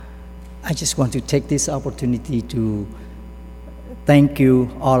I just want to take this opportunity to thank you,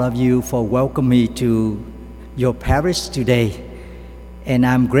 all of you, for welcoming me to your parish today. And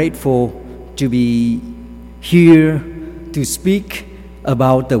I'm grateful to be here to speak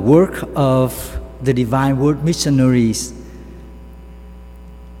about the work of the Divine Word Missionaries.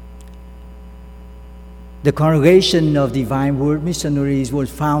 The Congregation of Divine Word Missionaries was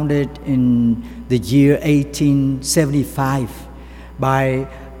founded in the year 1875 by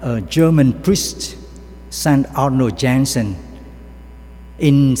a German priest, St. Arno Jansen,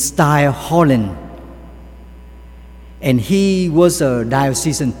 in Steyr, Holland. And he was a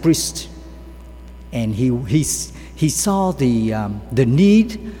diocesan priest, and he saw the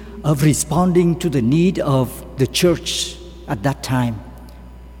need of responding to the need of the church at that time.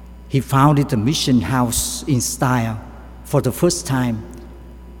 He founded a mission house in Steyr for the first time,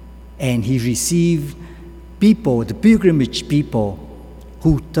 and he received people, the pilgrimage people,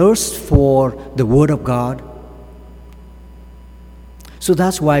 who thirst for the Word of God. So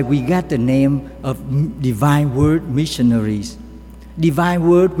that's why we got the name of Divine Word Missionaries. Divine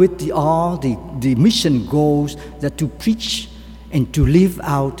Word with all the mission goals that to preach and to live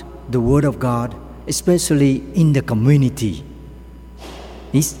out the Word of God, especially in the community.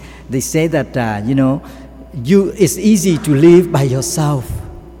 They say that, it's easy to live by yourself,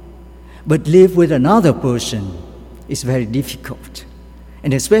 but live with another person is very difficult.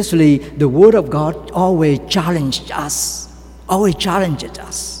 And especially the Word of God always challenges us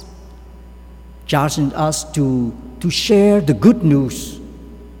to share the good news,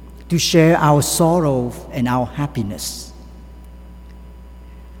 to share our sorrow and our happiness.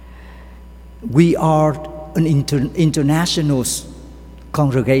 We are an international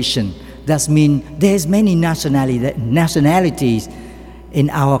congregation. That means there's many nationalities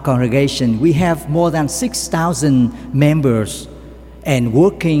in our congregation. We have more than 6,000 members and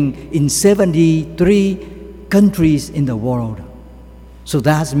working in 73 countries in the world. So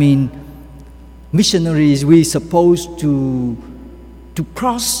that means missionaries, we're supposed to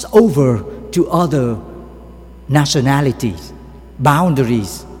cross over to other nationalities,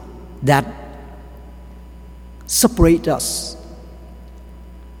 boundaries that separate us.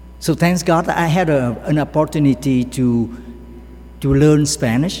 So thanks God I had an opportunity to learn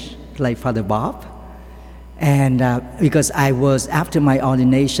Spanish, like Father Bob. And because after my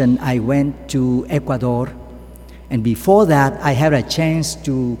ordination, I went to Ecuador. And before that, I had a chance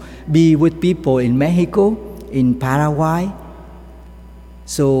to be with people in Mexico, in Paraguay.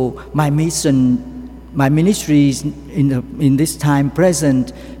 So my ministry is in this time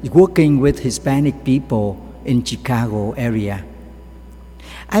present, working with Hispanic people in Chicago area.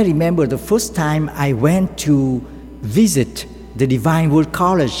 I remember the first time I went to visit the Divine Word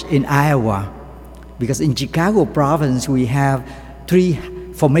College in Iowa, because in Chicago province we have 3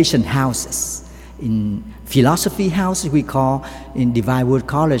 formation houses. In Philosophy House we call in Divine Word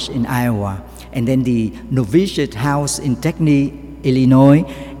College in Iowa, and then the Novitiate House in Technic, Illinois,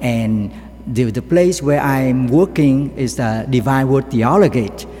 and the place where I'm working is the Divine Word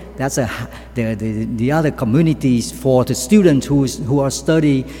Theologate. That's the other communities for the students who are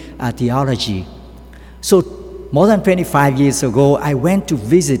studying theology. So more than 25 years ago, I went to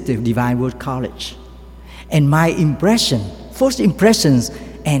visit the Divine Word College. And my first impressions,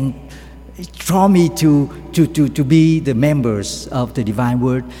 and it drew me to be the members of the Divine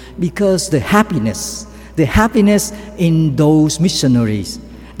Word, because the happiness in those missionaries.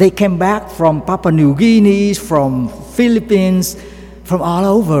 They came back from Papua New Guinea, from Philippines, from all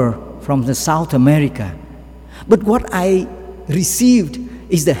over, from the South America. But what I received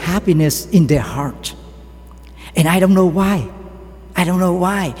is the happiness in their heart. And I don't know why.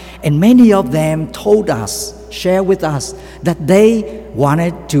 And many of them shared with us that they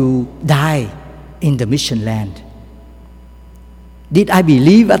wanted to die in the mission land. Did I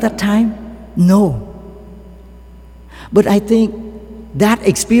believe at that time? No. But I think that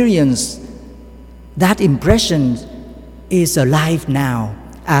experience, that impression is alive now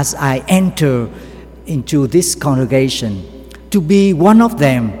as I enter into this congregation to be one of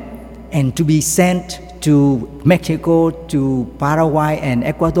them and to be sent to Mexico, to Paraguay and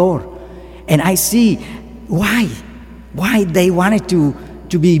Ecuador. And I see why they wanted to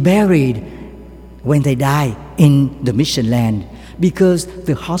be buried when they die in the mission land. Because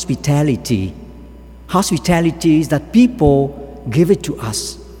the hospitality is that people give it to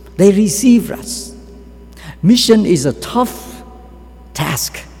us. They receive us. Mission is a tough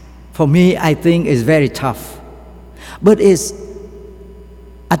task. For me, I think it's very tough. But it's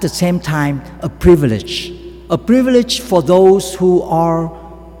at the same time a privilege for those who are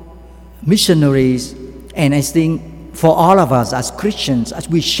missionaries, and I think for all of us as Christians, as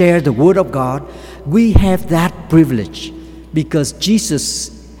we share the Word of God, we have that privilege because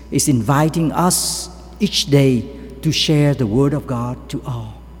Jesus is inviting us each day to share the Word of God to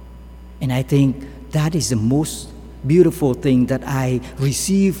all. And I think that is the most beautiful thing that I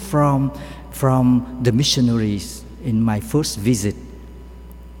received from the missionaries in my first visit.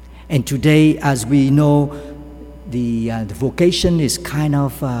 And today, as we know, the vocation is kind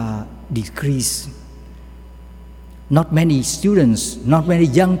of decreased. Not many students, not many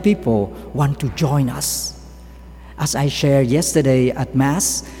young people want to join us. As I shared yesterday at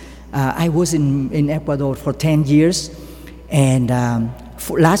Mass, I was in Ecuador for 10 years, and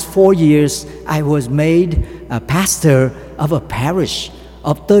for last 4 years, I was made a pastor of a parish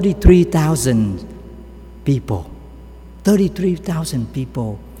of 33,000 people. 33,000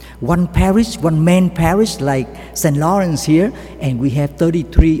 people. One parish, one main parish like St. Lawrence here, and we have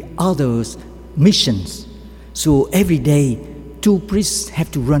 33 others missions. So every day, 2 priests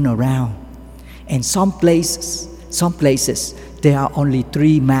have to run around. And some places, there are only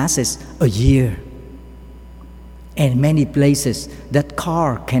 3 masses a year. And many places, that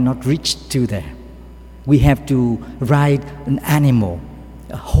car cannot reach to there. We have to ride an animal,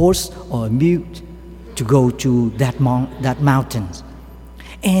 a horse or a mule, to go to that mountain.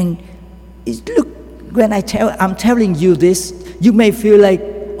 And look, when I'm telling you this, you may feel like,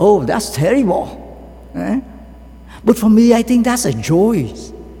 oh, that's terrible. But for me, I think that's a joy.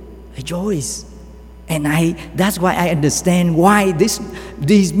 And that's why I understand why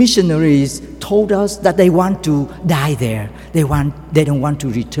these missionaries told us that they want to die there. They don't want to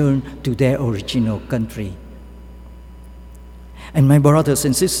return to their original country. And my brothers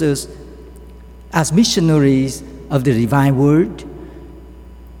and sisters, as missionaries of the divine word,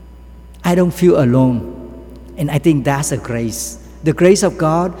 I don't feel alone. And I think that's a grace. The grace of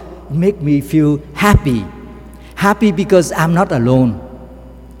God makes me feel happy. Happy because I'm not alone.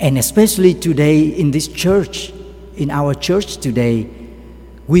 And especially today in this church, in our church today,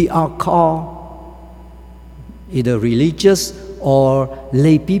 we are called either religious or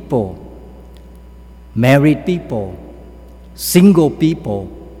lay people, married people, single people.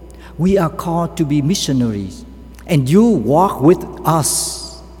 We are called to be missionaries. And you walk with us.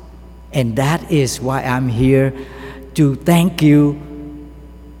 And that is why I'm here to thank you,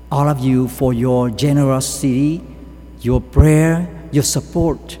 all of you, for your generosity, your prayer, your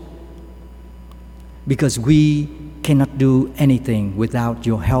support. Because we cannot do anything without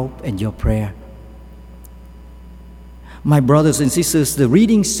your help and your prayer. My brothers and sisters, the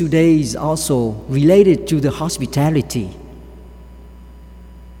readings today is also related to the hospitality.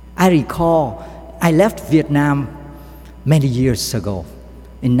 I recall I left Vietnam many years ago.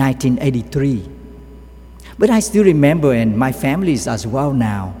 In 1983. But I still remember, and my family is as well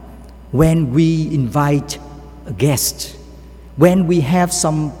now, when we invite a guest, when we have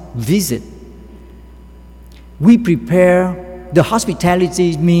some visit, we prepare. The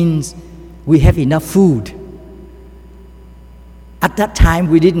hospitality means we have enough food. At that time,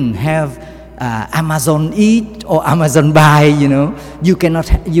 we didn't have Amazon Eat or Amazon Buy,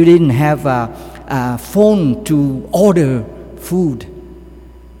 You didn't have a phone to order food.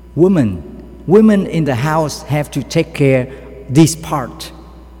 Women in the house have to take care this part.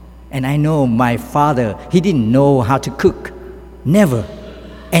 And I know my father, he didn't know how to cook. Never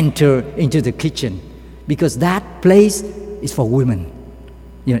enter into the kitchen because that place is for women.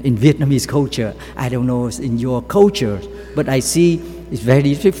 In Vietnamese culture, I don't know in your culture, but I see it's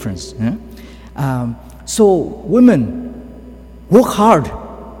very different. So women work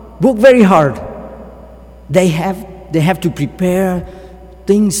very hard. They have to prepare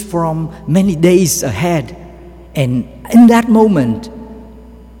things from many days ahead, and in that moment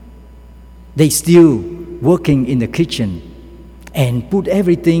they still working in the kitchen and put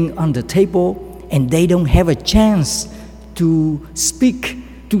everything on the table, and they don't have a chance to speak,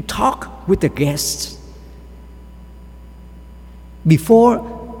 to talk with the guests. Before,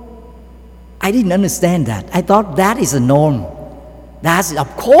 I didn't understand that. I thought that is a norm. That's,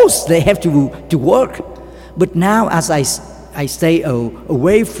 of course they have to work. But now as I stay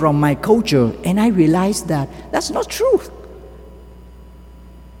away from my culture, and I realize that that's not true.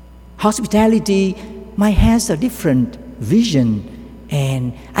 Hospitality might have a different vision,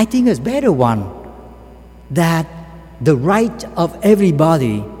 and I think it's a better one, that the right of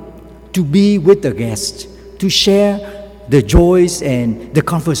everybody to be with the guest, to share the joys and the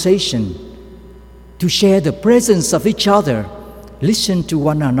conversation, to share the presence of each other, listen to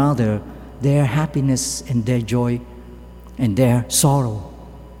one another, their happiness and their joy and their sorrow.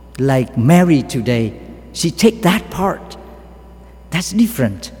 Like Mary today, she take that part. That's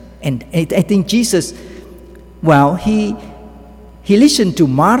different. And I think Jesus Well, he listened to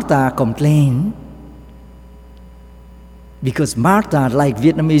Martha complain, because Martha, like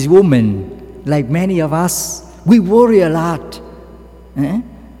Vietnamese woman, like many of us, we worry a lot.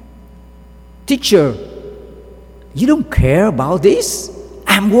 Teacher, you don't care about this?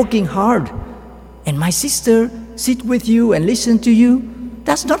 I'm working hard, and my sister sit with you and listen to you.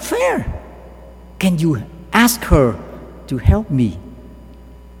 That's not fair. Can you ask her to help me?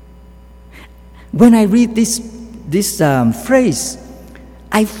 When I read this phrase,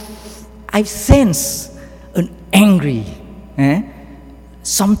 I sense an angry,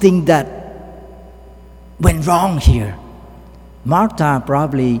 something that went wrong here. Martha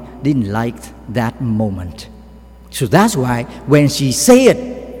probably didn't like that moment. So that's why when she said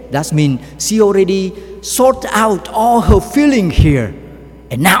it, that means she already sorted out all her feeling here.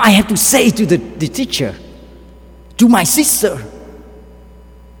 And now I have to say to the teacher, to my sister.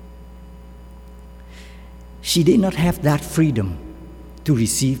 She did not have that freedom to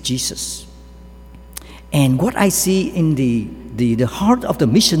receive Jesus. And what I see in the heart of the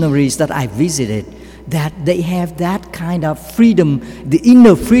missionaries that I visited, that they have that kind of freedom, the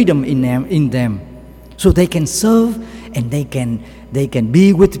inner freedom in them. So they can serve, and they can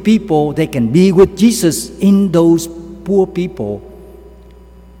be with people, they can be with Jesus in those poor people.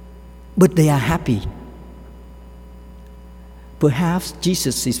 But they are happy. Perhaps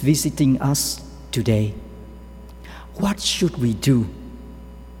Jesus is visiting us today. What should we do?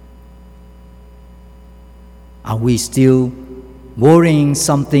 Are we still worrying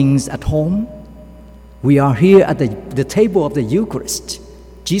some things at home? We are here at the table of the Eucharist.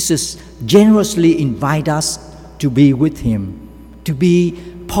 Jesus generously invites us to be with Him, to be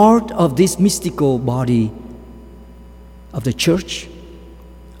part of this mystical body of the church.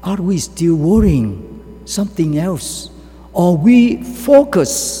 Are we still worrying something else? Or we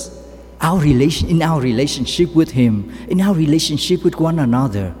focus in our relationship with Him, in our relationship with one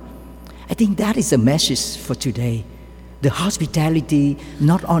another? I think that is a message for today. The hospitality,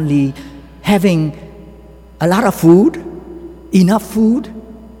 not only having a lot of food, enough food,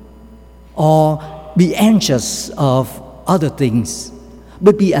 or be anxious of other things,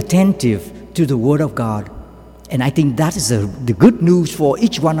 but be attentive to the Word of God. And I think that is the good news for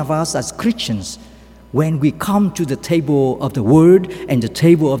each one of us as Christians. When we come to the table of the Word and the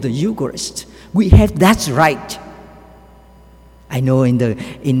table of the Eucharist, we have that's right. I know when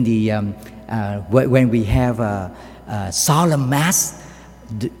we have a solemn Mass,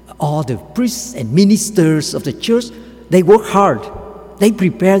 all the priests and ministers of the church, they work hard. They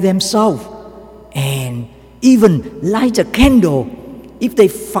prepare themselves and even light a candle. If they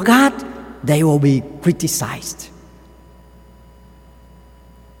forgot, they will be criticized.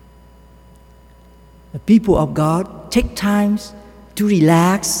 The people of God take time to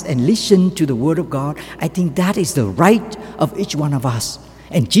relax and listen to the Word of God. I think that is the right of each one of us.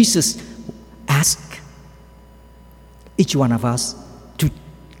 And Jesus asked each one of us to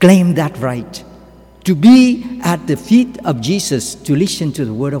claim that right, to be at the feet of Jesus, to listen to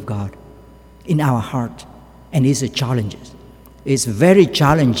the Word of God in our heart. And it's a challenge. It's a very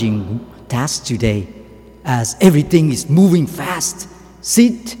challenging task today, as everything is moving fast.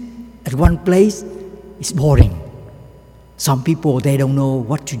 Sit at one place, it's boring. Some people, they don't know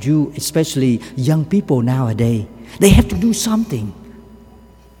what to do, especially young people nowadays. They have to do something.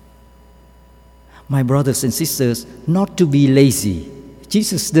 My brothers and sisters, not to be lazy.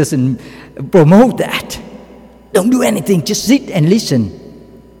 Jesus doesn't promote that. Don't do anything, just sit and listen.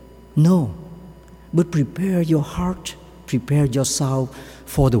 No, but prepare your heart, prepare yourself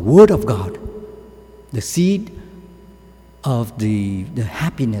for the Word of God, the seed of the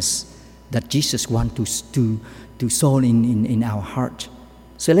happiness that Jesus wants to sow in our heart.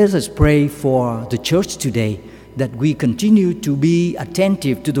 So let us pray for the church today, that we continue to be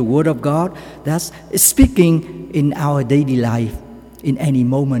attentive to the Word of God that's speaking in our daily life, in any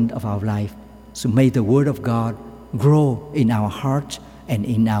moment of our life. So may the Word of God grow in our heart and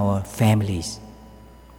in our families.